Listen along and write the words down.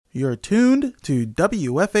You're tuned to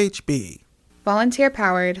WFHB.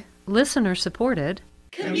 Volunteer-powered, listener-supported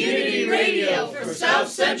community radio for South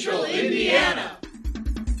Central Indiana.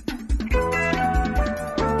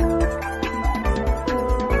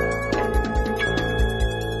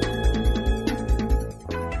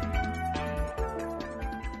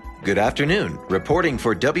 Good afternoon. Reporting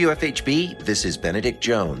for WFHB, this is Benedict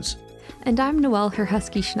Jones. And I'm Noelle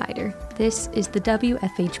Herhusky Schneider. This is the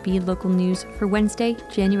WFHB local news for Wednesday,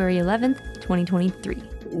 January 11th, 2023.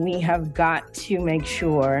 We have got to make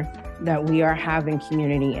sure that we are having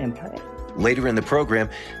community input. Later in the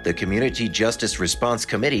program, the Community Justice Response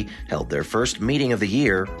Committee held their first meeting of the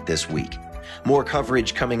year this week. More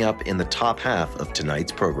coverage coming up in the top half of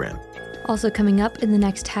tonight's program. Also coming up in the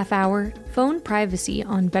next half hour, phone privacy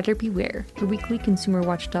on Better Beware, the weekly consumer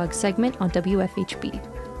watchdog segment on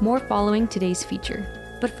WFHB. More following today's feature.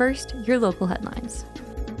 But first, your local headlines.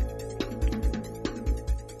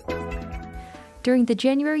 During the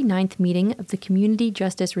January 9th meeting of the Community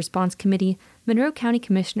Justice Response Committee, Monroe County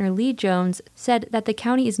Commissioner Lee Jones said that the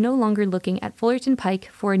county is no longer looking at Fullerton Pike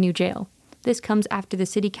for a new jail. This comes after the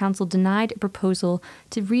City Council denied a proposal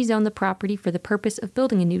to rezone the property for the purpose of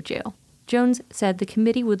building a new jail. Jones said the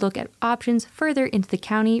committee would look at options further into the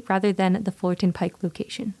county rather than the Fullerton Pike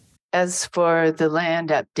location. As for the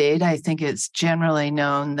land update, I think it's generally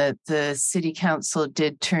known that the City Council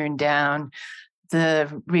did turn down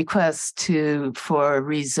the request for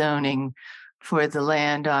rezoning for the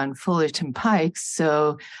land on Fullerton Pike,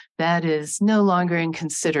 so that is no longer in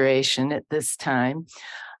consideration at this time.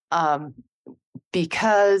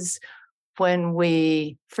 Because when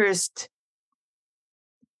we first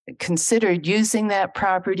considered using that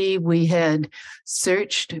property, we had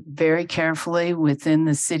searched very carefully within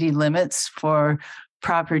the city limits for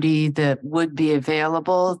property that would be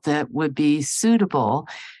available, that would be suitable.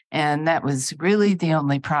 And that was really the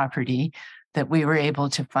only property that we were able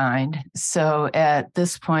to find. So at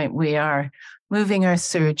this point, we are moving our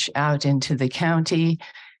search out into the county.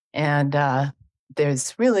 And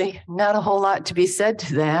there's really not a whole lot to be said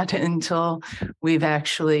to that until we've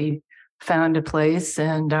actually found a place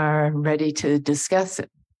and are ready to discuss it.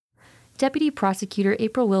 Deputy Prosecutor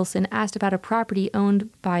April Wilson asked about a property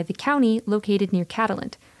owned by the county located near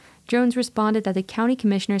Catalent. Jones responded that the county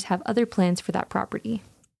commissioners have other plans for that property.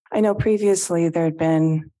 I know previously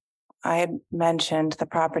I had mentioned the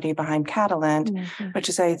property behind Catalent, which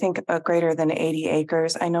is, I think, greater than 80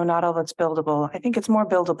 acres. I know not all of it's buildable. I think it's more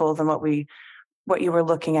buildable than what you were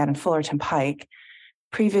looking at in Fullerton Pike.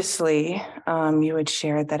 Previously, you had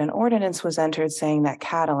shared that an ordinance was entered saying that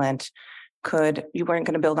Catalent you weren't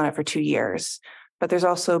going to build on it for 2 years. But there's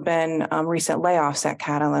also been recent layoffs at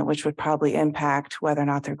Catalent, which would probably impact whether or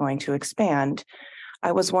not they're going to expand.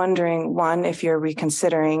 I was wondering, one, if you're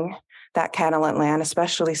reconsidering that Catalent land,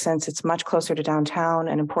 especially since it's much closer to downtown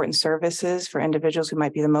and important services for individuals who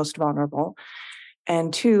might be the most vulnerable.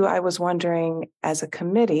 And two, I was wondering, as a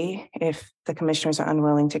committee, if the commissioners are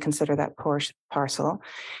unwilling to consider that parcel,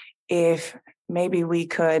 if maybe we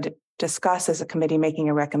could discuss as a committee making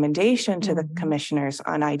a recommendation to the commissioners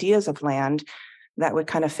on ideas of land that would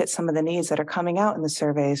kind of fit some of the needs that are coming out in the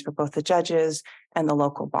surveys for both the judges and the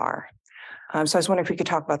local bar. So I was wondering if we could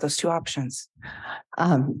talk about those two options.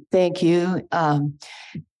 Thank you.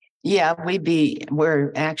 Yeah,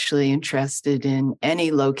 we're actually interested in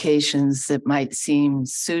any locations that might seem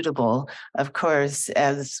suitable. Of course,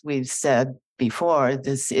 as we've said before,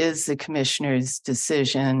 this is the commissioner's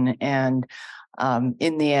decision, and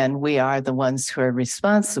in the end, we are the ones who are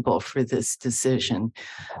responsible for this decision.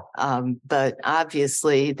 But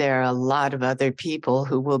obviously, there are a lot of other people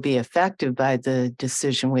who will be affected by the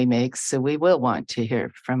decision we make, so we will want to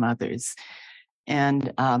hear from others.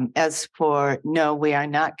 And as for, no, we are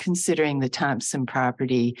not considering the Thompson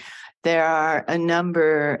property. There are a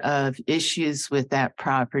number of issues with that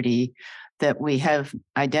property that we have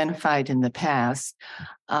identified in the past.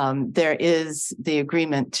 There is the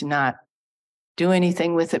agreement to not do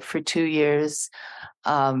anything with it for 2 years.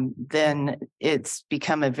 Then it's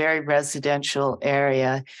become a very residential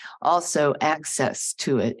area. Also, access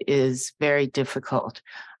to it is very difficult.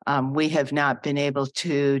 We have not been able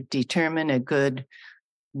to determine a good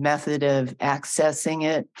method of accessing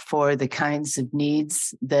it for the kinds of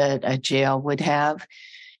needs that a jail would have.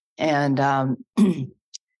 And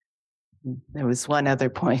there was one other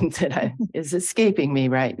point that is escaping me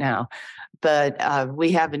right now. But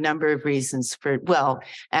we have a number of reasons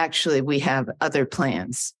actually, we have other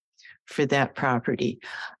plans for that property.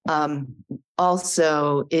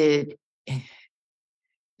 Also,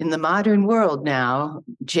 in the modern world now,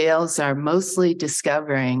 jails are mostly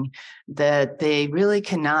discovering that they really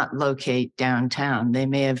cannot locate downtown. They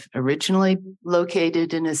may have originally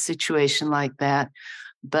located in a situation like that,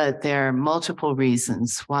 but there are multiple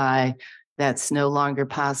reasons why that's no longer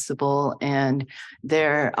possible. And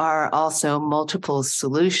there are also multiple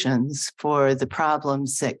solutions for the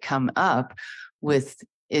problems that come up with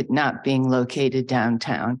it not being located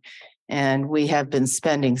downtown. And we have been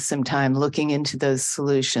spending some time looking into those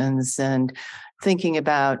solutions and thinking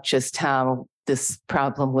about just how this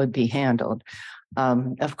problem would be handled.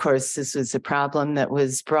 Of course, this was a problem that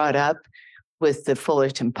was brought up with the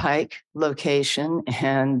Fullerton Pike location,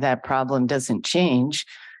 and that problem doesn't change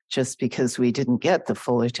just because we didn't get the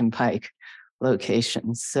Fullerton Pike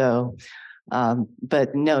location. So,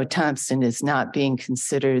 but no, Thompson is not being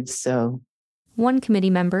considered. So, one committee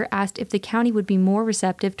member asked if the county would be more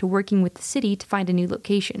receptive to working with the city to find a new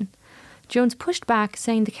location. Jones pushed back,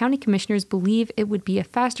 saying the county commissioners believe it would be a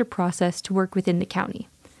faster process to work within the county.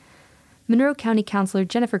 Monroe County Councilor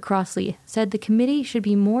Jennifer Crossley said the committee should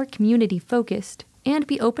be more community-focused and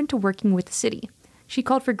be open to working with the city. She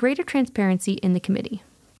called for greater transparency in the committee.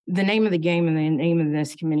 The name of the game and the name of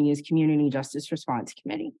this committee is Community Justice Response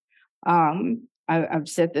Committee. I've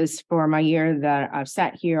said this for my year that I've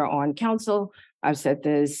sat here on council. I've said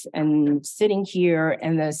this and sitting here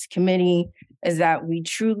in this committee is that we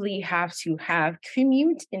truly have to have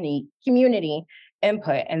community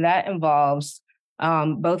input, and that involves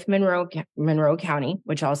both Monroe County,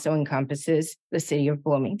 which also encompasses the city of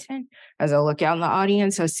Bloomington. As I look out in the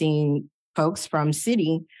audience, I've seen folks from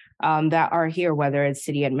city that are here, whether it's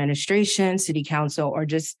city administration, city council, or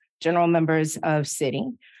just general members of city.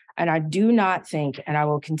 And I do not think, and I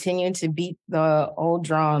will continue to beat the old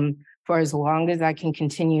drum for as long as I can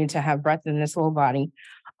continue to have breath in this little body,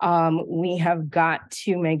 we have got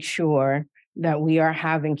to make sure that we are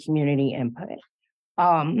having community input.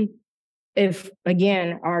 If,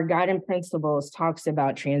 again, our guiding principles talks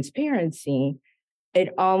about transparency,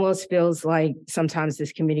 it almost feels like sometimes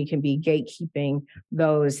this committee can be gatekeeping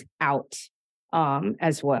those out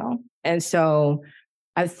as well. And so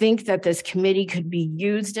I think that this committee could be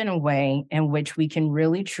used in a way in which we can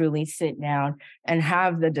really, truly sit down and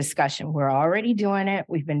have the discussion. We're already doing it.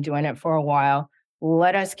 We've been doing it for a while.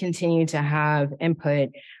 Let us continue to have input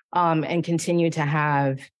and continue to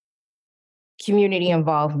have community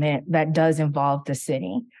involvement that does involve the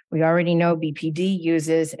city. We already know BPD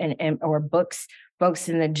uses or books folks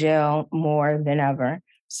in the jail more than ever.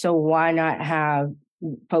 So why not have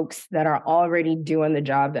folks that are already doing the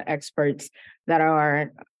job, the experts that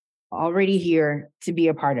are already here to be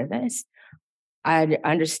a part of this? I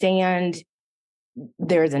understand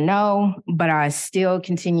there's a no, but I still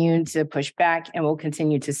continue to push back and will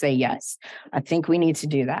continue to say yes. I think we need to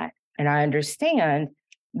do that. And I understand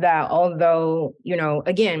that although,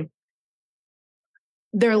 again,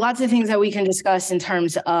 there are lots of things that we can discuss in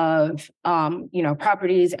terms of,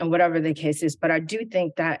 properties and whatever the case is. But I do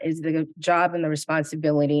think that is the job and the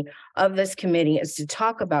responsibility of this committee is to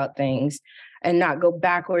talk about things and not go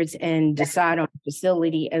backwards and decide on a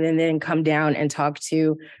facility and then come down and talk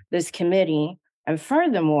to this committee. And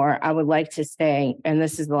furthermore, I would like to say, and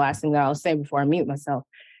this is the last thing that I'll say before I mute myself,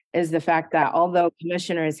 is the fact that although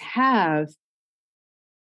commissioners have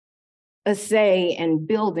a say in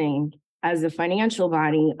building as the financial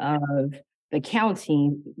body of the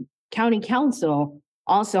county council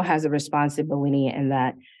also has a responsibility in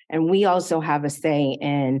that. And we also have a say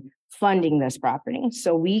in funding this property.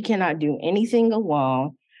 So we cannot do anything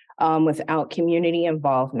alone without community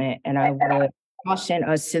involvement. And I would caution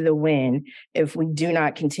us to the wind if we do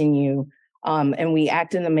not continue and we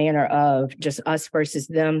act in the manner of just us versus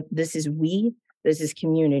them. This is we, this is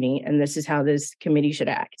community, and this is how this committee should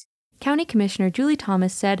act. County Commissioner Julie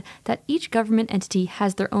Thomas said that each government entity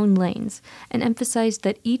has their own lanes and emphasized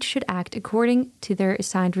that each should act according to their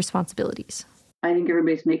assigned responsibilities. I think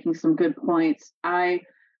everybody's making some good points. I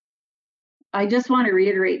just want to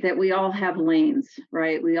reiterate that we all have lanes,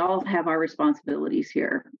 right? We all have our responsibilities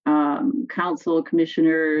here. Council,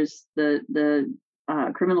 commissioners, the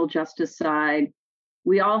criminal justice side,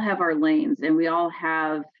 we all have our lanes and we all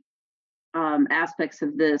have aspects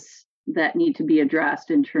of this that need to be addressed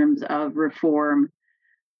in terms of reform.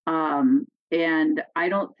 And I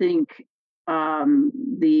don't think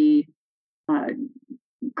the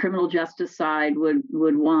criminal justice side would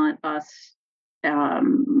want us,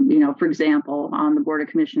 for example, on the Board of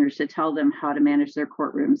Commissioners to tell them how to manage their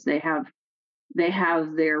courtrooms. They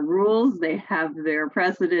have their rules, they have their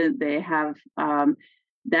precedent, they have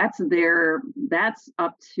that's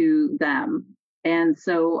up to them. And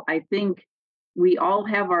so I think we all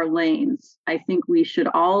have our lanes. I think we should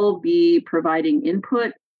all be providing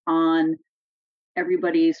input on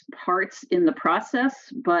everybody's parts in the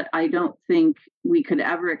process, but I don't think we could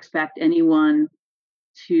ever expect anyone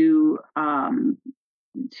to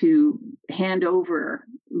hand over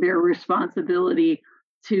their responsibility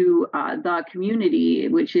to the community,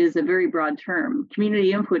 which is a very broad term.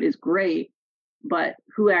 Community input is great, but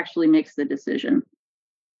who actually makes the decision?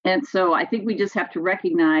 And so I think we just have to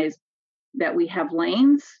recognize that we have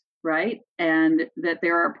lanes, right? And that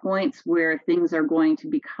there are points where things are going to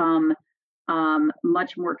become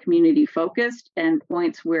much more community focused, and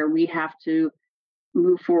points where we have to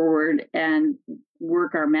move forward and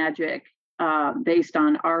work our magic based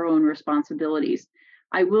on our own responsibilities.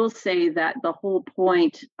 I will say that the whole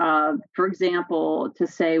point of, for example, to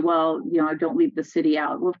say, well, don't leave the city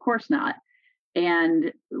out. Well, of course not.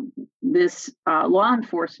 And this law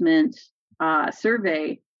enforcement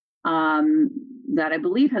survey that I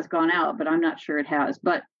believe has gone out, but I'm not sure it has.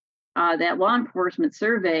 But that law enforcement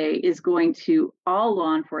survey is going to all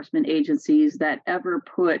law enforcement agencies that ever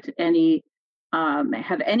put any,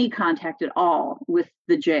 have any contact at all with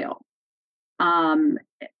the jail. And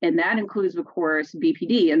that includes, of course,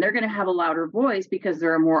 BPD. And they're going to have a louder voice because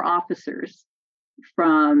there are more officers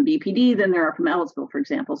from BPD than there are from Ellettsville, for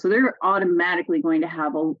example. So they're automatically going to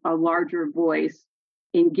have a larger voice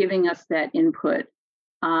in giving us that input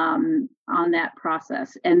on that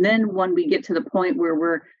process. And then when we get to the point where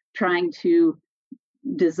we're trying to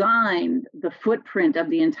design the footprint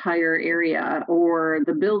of the entire area or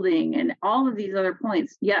the building and all of these other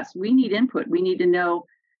points, yes, we need input. We need to know,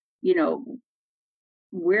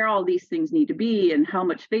 where all these things need to be and how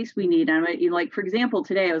much space we need. And like, for example,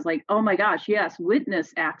 today I was like, oh my gosh, yes,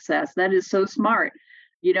 witness access. That is so smart,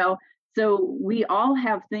 So we all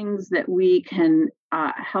have things that we can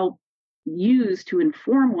help use to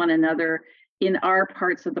inform one another in our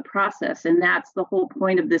parts of the process. And that's the whole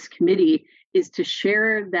point of this committee, is to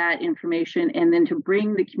share that information and then to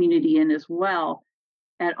bring the community in as well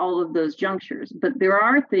at all of those junctures. But there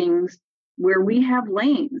are things where we have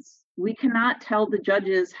lanes. We cannot tell the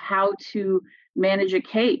judges how to manage a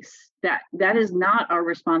case. That is not our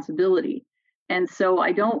responsibility. And so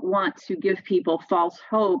I don't want to give people false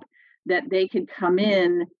hope that they could come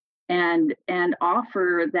in and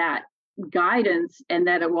offer that guidance and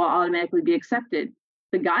that it will automatically be accepted.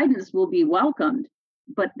 The guidance will be welcomed,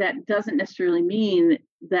 but that doesn't necessarily mean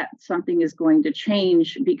that something is going to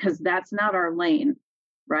change, because that's not our lane,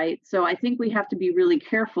 right? So I think we have to be really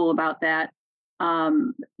careful about that.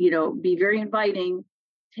 Be very inviting,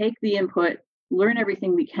 take the input, learn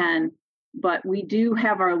everything we can, but we do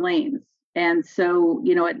have our lanes. And so,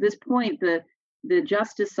 at this point, the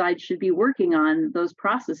justice side should be working on those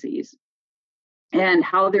processes and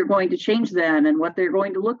how they're going to change them and what they're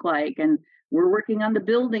going to look like. And we're working on the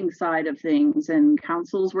building side of things, and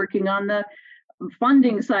council's working on the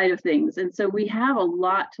funding side of things. And so we have a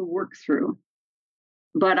lot to work through.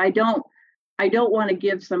 But I don't want to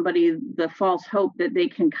give somebody the false hope that they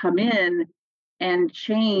can come in and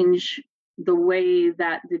change the way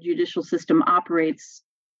that the judicial system operates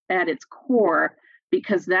at its core,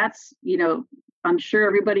 because that's, I'm sure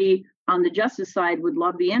everybody on the justice side would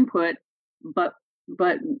love the input, but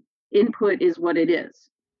input is what it is.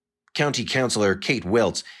 County Councilor Kate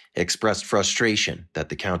Wiltz expressed frustration that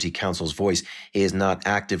the County Council's voice is not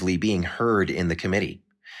actively being heard in the committee.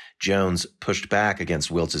 Jones pushed back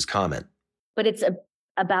against Wiltz's comment. But it's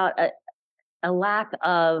about a lack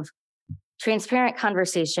of transparent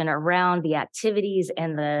conversation around the activities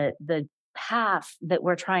and the path that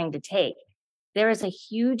we're trying to take. There is a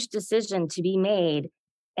huge decision to be made,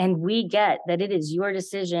 and we get that it is your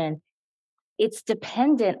decision. It's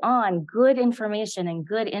dependent on good information and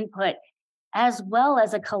good input, as well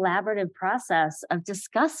as a collaborative process of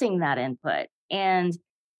discussing that input and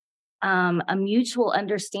a mutual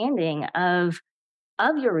understanding of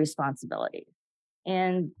your responsibilities.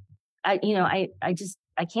 And I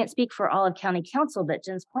can't speak for all of County Council, but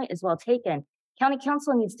Jen's point is well taken. County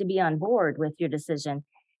Council needs to be on board with your decision.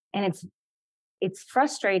 And it's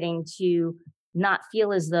frustrating to not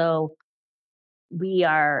feel as though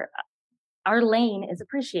our lane is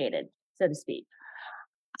appreciated, so to speak.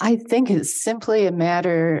 I think it's simply a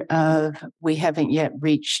matter of we haven't yet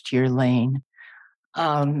reached your lane.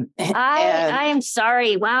 I am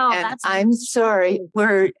sorry. Wow. I'm sorry.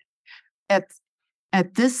 We're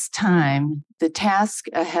at this time, the task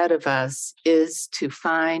ahead of us is to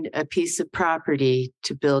find a piece of property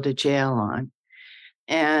to build a jail on.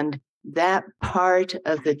 And that part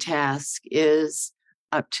of the task is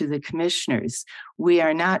up to the commissioners. We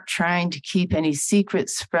are not trying to keep any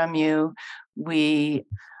secrets from you. We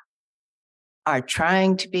are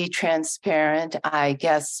trying to be transparent. I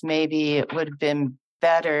guess maybe it would have been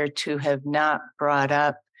better to have not brought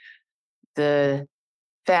up the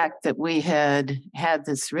fact that we had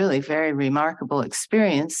this really very remarkable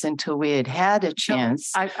experience until we had a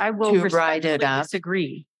chance I will to write it up.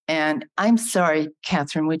 Disagree. And I'm sorry,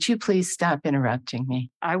 Catherine, would you please stop interrupting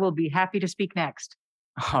me? I will be happy to speak next.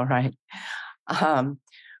 All right.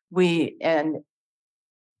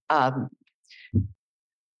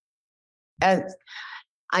 As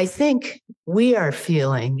I think we are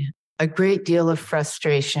feeling a great deal of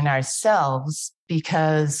frustration ourselves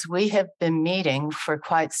because we have been meeting for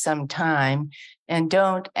quite some time and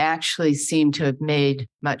don't actually seem to have made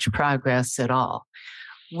much progress at all.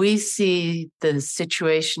 We see the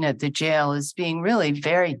situation at the jail as being really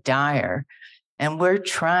very dire, and we're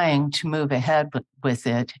trying to move ahead with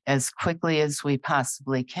it as quickly as we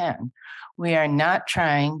possibly can. We are not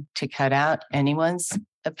trying to cut out anyone's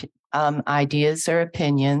ideas or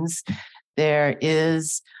opinions. There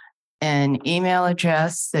is an email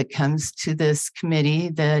address that comes to this committee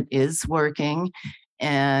that is working,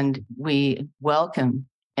 and we welcome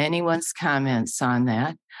anyone's comments on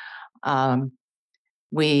that.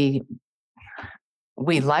 We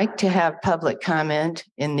like to have public comment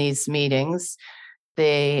in these meetings.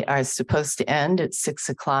 They are supposed to end at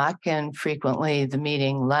 6:00, and frequently the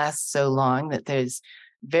meeting lasts so long that there's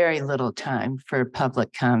very little time for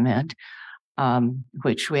public comment,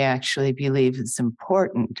 which we actually believe is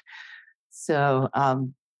important. So,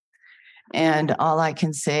 and all I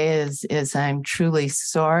can say is I'm truly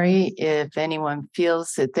sorry if anyone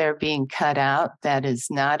feels that they're being cut out. That is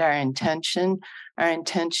not our intention. Our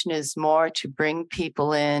intention is more to bring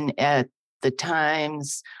people in at the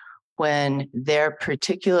times when their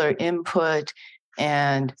particular input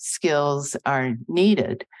and skills are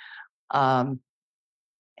needed. And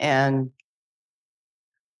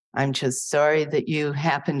I'm just sorry that you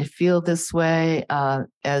happen to feel this way.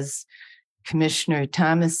 As Commissioner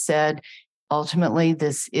Thomas said, ultimately,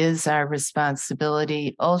 this is our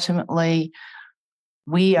responsibility. Ultimately,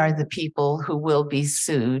 we are the people who will be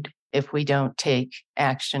sued if we don't take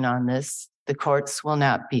action on this. The courts will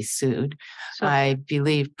not be sued. So, I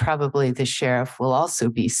believe probably the sheriff will also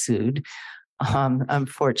be sued,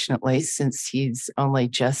 unfortunately, since he's only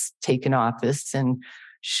just taken office and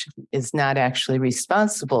is not actually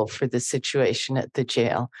responsible for the situation at the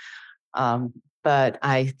jail. But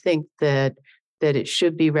I think that it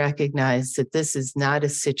should be recognized that this is not a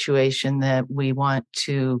situation that we want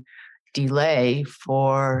to delay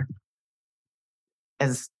for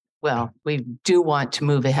as well. We do want to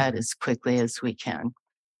move ahead as quickly as we can.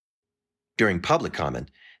 During public comment,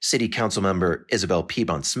 City Council member Isabel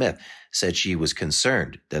Piedmont Smith said she was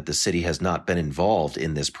concerned that the city has not been involved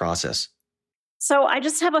in this process. So I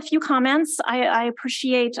just have a few comments. I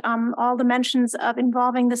appreciate all the mentions of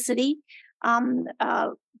involving the city.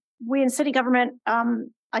 We in city government,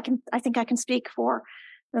 I think I can speak for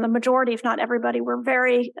the majority, if not everybody. We're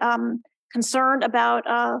very concerned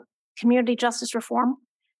about community justice reform,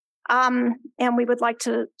 and we would like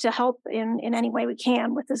to help in any way we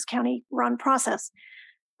can with this county-run process.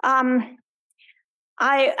 I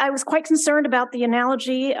was quite concerned about the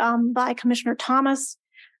analogy by Commissioner Thomas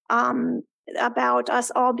about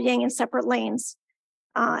us all being in separate lanes.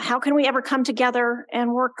 How can we ever come together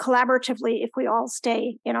and work collaboratively if we all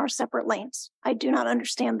stay in our separate lanes? I do not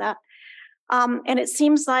understand that. And it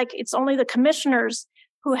seems like it's only the commissioners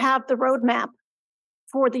who have the roadmap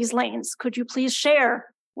for these lanes. Could you please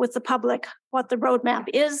share with the public what the roadmap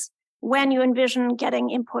is, when you envision getting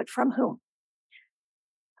input from whom?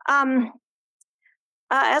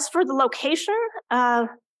 As for the location,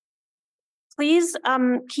 please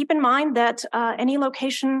keep in mind that any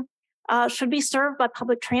location should be served by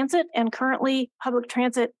public transit, and currently public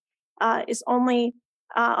transit is only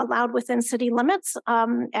allowed within city limits.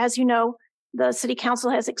 As you know, the City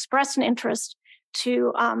Council has expressed an interest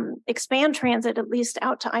to expand transit at least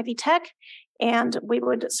out to Ivy Tech, and we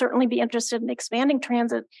would certainly be interested in expanding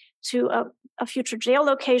transit to a future jail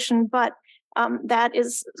location, but that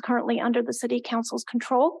is currently under the City Council's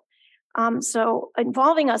control. So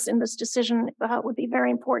involving us in this decision would be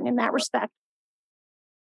very important in that respect.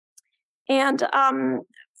 And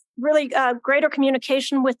really greater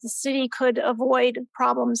communication with the city could avoid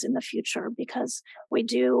problems in the future, because we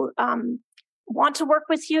do want to work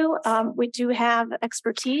with you. We do have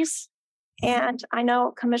expertise. And I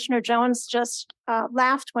know Commissioner Jones just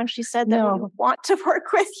laughed when she said that we want to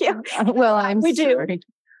work with you. Well, we sorry.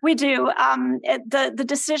 We do. The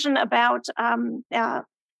decision about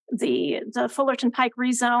the Fullerton Pike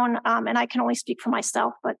rezone, and I can only speak for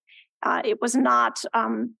myself, but it was not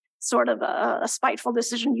sort of a spiteful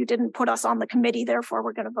decision. You didn't put us on the committee, therefore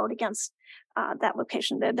we're going to vote against that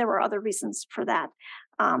location. There were other reasons for that.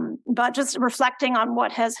 But just reflecting on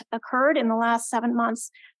what has occurred in the last 7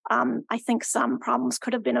 months, I think some problems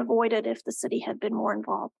could have been avoided if the city had been more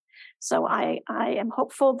involved. So I am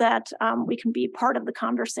hopeful that we can be part of the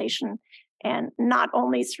conversation, and not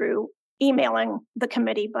only through emailing the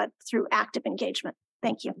committee, but through active engagement.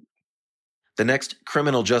 Thank you. The next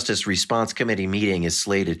Criminal Justice Response Committee meeting is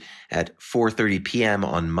slated at 4:30 p.m.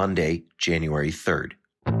 on Monday, January 3rd.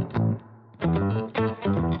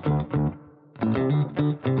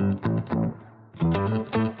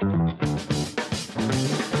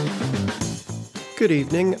 Good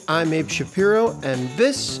evening, I'm Abe Shapiro, and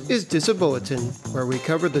this is Disabulletin, where we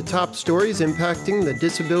cover the top stories impacting the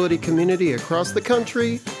disability community across the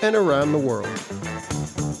country and around the world.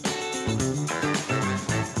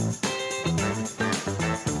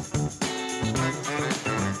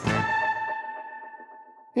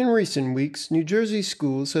 In recent weeks, New Jersey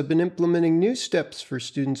schools have been implementing new steps for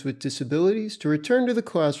students with disabilities to return to the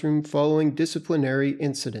classroom following disciplinary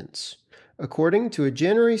incidents. According to a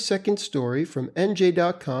January 2nd story from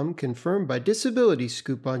NJ.com confirmed by Disability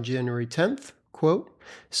Scoop on January 10th, quote,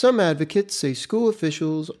 some advocates say school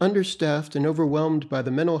officials, understaffed and overwhelmed by the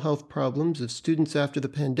mental health problems of students after the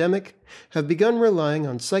pandemic, have begun relying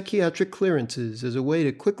on psychiatric clearances as a way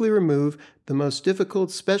to quickly remove the most difficult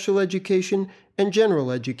special education and general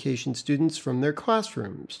education students from their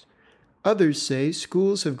classrooms. Others say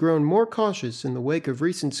schools have grown more cautious in the wake of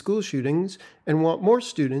recent school shootings and want more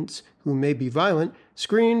students, who may be violent,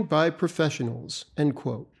 screened by professionals, end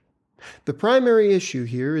quote. The primary issue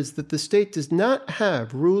here is that the state does not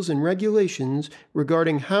have rules and regulations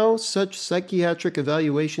regarding how such psychiatric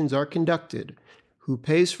evaluations are conducted, who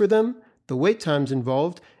pays for them, the wait times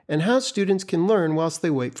involved, and how students can learn whilst they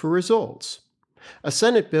wait for results. A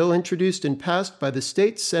Senate bill introduced and passed by the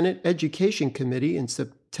State Senate Education Committee in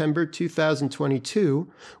September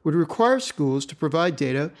 2022 would require schools to provide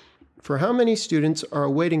data for how many students are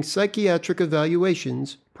awaiting psychiatric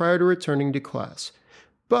evaluations prior to returning to class.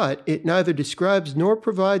 But it neither describes nor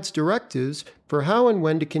provides directives for how and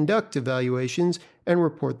when to conduct evaluations and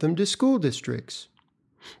report them to school districts.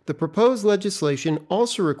 The proposed legislation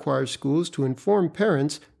also requires schools to inform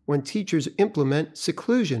parents when teachers implement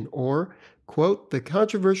seclusion or, quote, the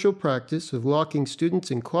controversial practice of locking students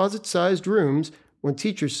in closet-sized rooms when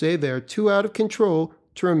teachers say they are too out of control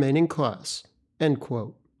to remain in class, end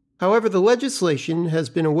quote. However, the legislation has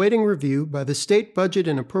been awaiting review by the State Budget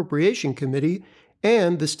and Appropriation Committee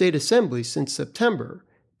and the State Assembly since September,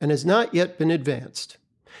 and has not yet been advanced.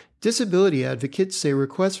 Disability advocates say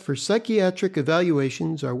requests for psychiatric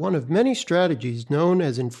evaluations are one of many strategies known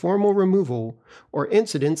as informal removal, or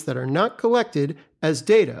incidents that are not collected as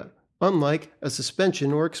data, unlike a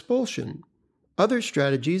suspension or expulsion. Other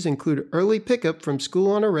strategies include early pickup from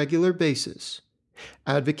school on a regular basis.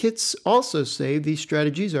 Advocates also say these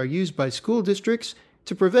strategies are used by school districts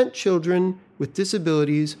to prevent children with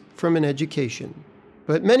disabilities from an education.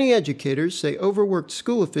 But many educators say overworked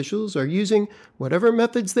school officials are using whatever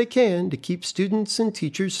methods they can to keep students and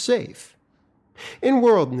teachers safe. In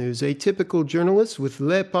world news, a typical journalist with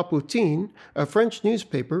Le Papoutin, a French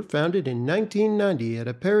newspaper founded in 1990 at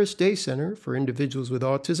a Paris day center for individuals with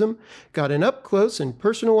autism, got an up-close and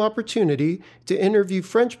personal opportunity to interview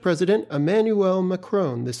French President Emmanuel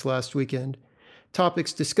Macron this last weekend.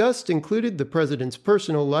 Topics discussed included the president's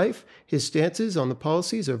personal life, his stances on the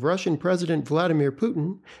policies of Russian President Vladimir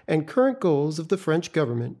Putin, and current goals of the French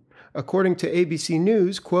government. According to ABC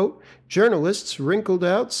News, quote, journalists wrinkled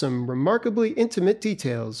out some remarkably intimate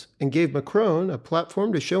details and gave Macron a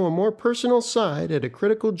platform to show a more personal side at a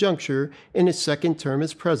critical juncture in his second term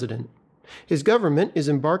as president. His government is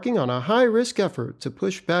embarking on a high-risk effort to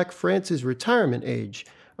push back France's retirement age,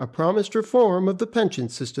 a promised reform of the pension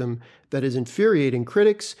system that is infuriating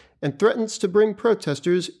critics and threatens to bring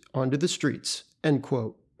protesters onto the streets, end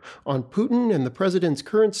quote. On Putin and the president's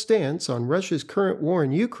current stance on Russia's current war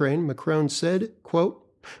in Ukraine, Macron said, quote,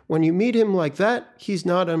 when you meet him like that, he's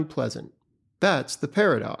not unpleasant. That's the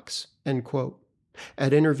paradox, end quote.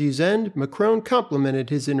 At interview's end, Macron complimented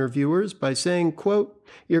his interviewers by saying, quote,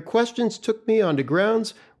 your questions took me onto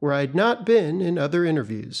grounds where I'd not been in other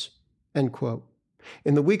interviews, end quote.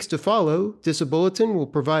 In the weeks to follow, Disabulletin will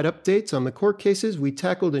provide updates on the court cases we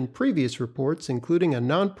tackled in previous reports, including a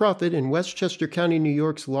nonprofit in Westchester County, New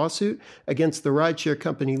York's lawsuit against the rideshare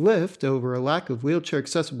company Lyft over a lack of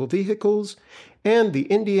wheelchair-accessible vehicles, and the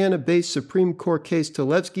Indiana-based Supreme Court case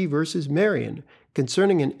Talevsky v. Marion,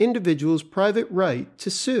 concerning an individual's private right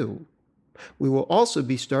to sue. We will also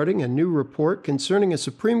be starting a new report concerning a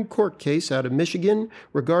Supreme Court case out of Michigan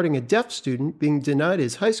regarding a deaf student being denied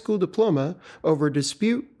his high school diploma over a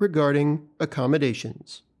dispute regarding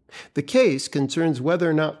accommodations. The case concerns whether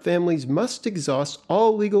or not families must exhaust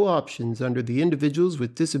all legal options under the Individuals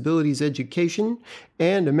with Disabilities Education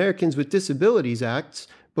and Americans with Disabilities Acts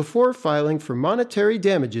before filing for monetary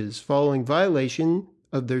damages following violation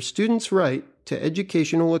of their students' right to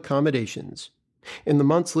educational accommodations. In the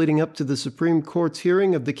months leading up to the Supreme Court's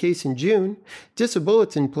hearing of the case in June,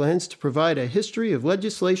 DisABulletin plans to provide a history of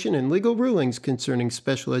legislation and legal rulings concerning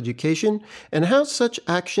special education and how such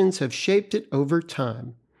actions have shaped it over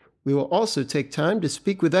time. We will also take time to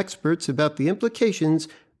speak with experts about the implications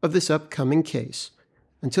of this upcoming case.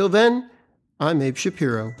 Until then, I'm Abe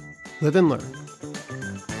Shapiro. Live and learn.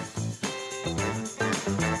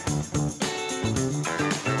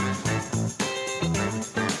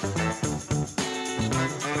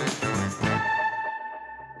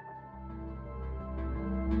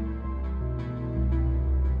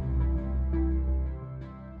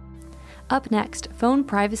 Up next, phone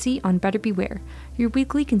privacy on Better Beware, your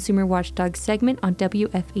weekly consumer watchdog segment on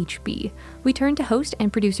WFHB. We turn to host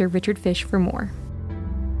and producer Richard Fish for more.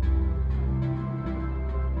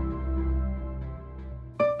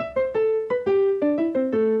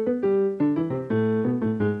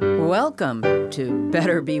 Welcome to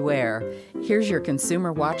Better Beware. Here's your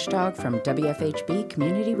consumer watchdog from WFHB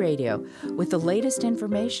Community Radio with the latest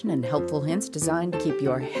information and helpful hints designed to keep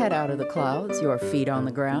your head out of the clouds, your feet on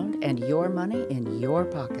the ground, and your money in your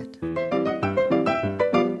pocket.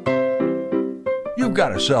 You've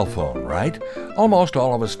got a cell phone, right? Almost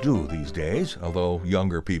all of us do these days, although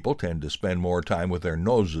younger people tend to spend more time with their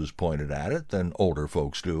noses pointed at it than older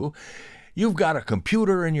folks do. You've got a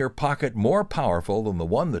computer in your pocket more powerful than the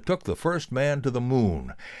one that took the first man to the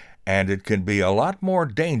moon. And it can be a lot more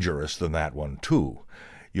dangerous than that one, too.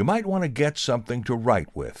 You might want to get something to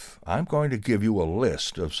write with. I'm going to give you a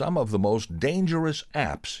list of some of the most dangerous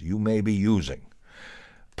apps you may be using.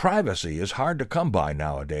 Privacy is hard to come by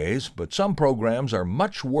nowadays, but some programs are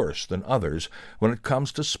much worse than others when it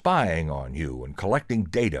comes to spying on you and collecting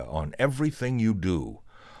data on everything you do.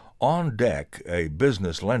 On Deck, a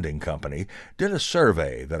business lending company, did a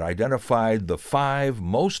survey that identified the 5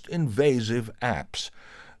 most invasive apps,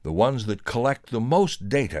 the ones that collect the most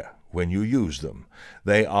data when you use them.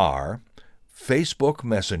 They are Facebook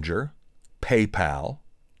Messenger, PayPal,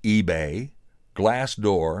 eBay,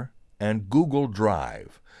 Glassdoor, and Google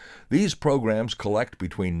Drive. These programs collect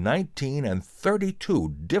between 19 and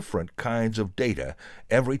 32 different kinds of data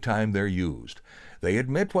every time they're used. They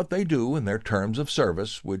admit what they do in their terms of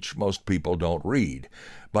service, which most people don't read.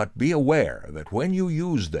 But be aware that when you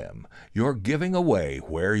use them, you're giving away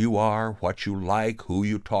where you are, what you like, who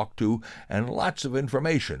you talk to, and lots of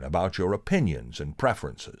information about your opinions and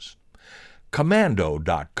preferences.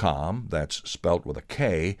 Komando.com, that's spelt with a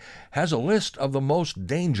K, has a list of the most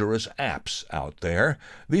dangerous apps out there.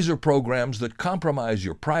 These are programs that compromise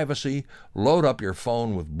your privacy, load up your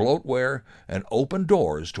phone with bloatware, and open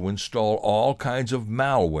doors to install all kinds of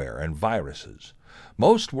malware and viruses.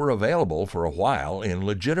 Most were available for a while in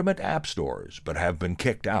legitimate app stores, but have been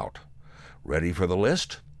kicked out. Ready for the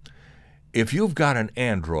list? If you've got an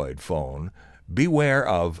Android phone, beware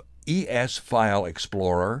of ES File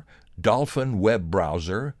Explorer, Dolphin Web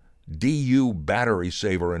Browser, DU Battery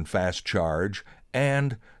Saver and Fast Charge,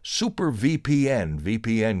 and SuperVPN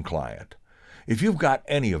VPN Client. If you've got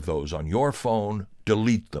any of those on your phone,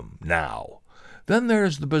 delete them now. Then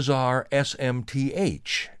there's the bizarre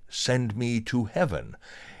SMTH, Send Me to Heaven.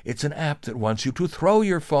 It's an app that wants you to throw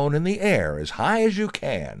your phone in the air as high as you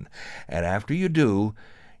can, and after you do,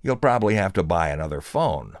 you'll probably have to buy another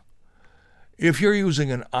phone. If you're using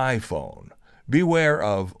an iPhone, beware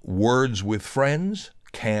of Words with Friends,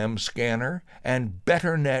 Cam Scanner, and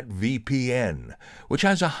BetterNet VPN, which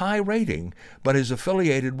has a high rating but is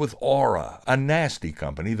affiliated with Aura, a nasty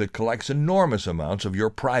company that collects enormous amounts of your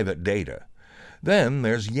private data. Then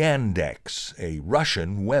there's Yandex, a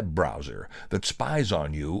Russian web browser that spies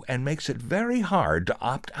on you and makes it very hard to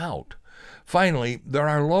opt out. Finally, there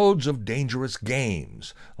are loads of dangerous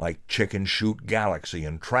games, like Chicken Shoot Galaxy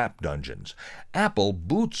and Trap Dungeons. Apple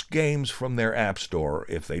boots games from their app store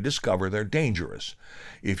if they discover they're dangerous.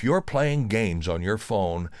 If you're playing games on your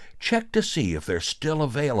phone, check to see if they're still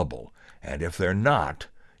available, and if they're not,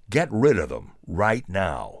 get rid of them right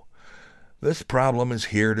now. This problem is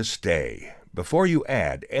here to stay. Before you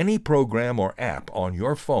add any program or app on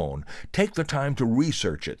your phone, take the time to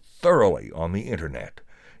research it thoroughly on the Internet.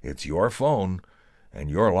 It's your phone and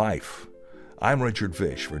your life. I'm Richard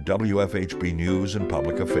Fish for WFHB News and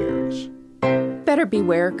Public Affairs. Better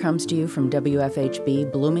Beware comes to you from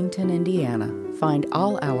WFHB Bloomington, Indiana. Find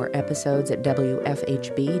all our episodes at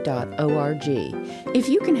WFHB.org. If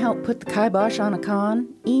you can help put the kibosh on a con,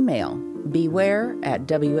 email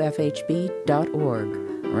beware@WFHB.org.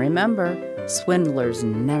 Remember, swindlers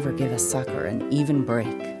never give a sucker an even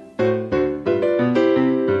break.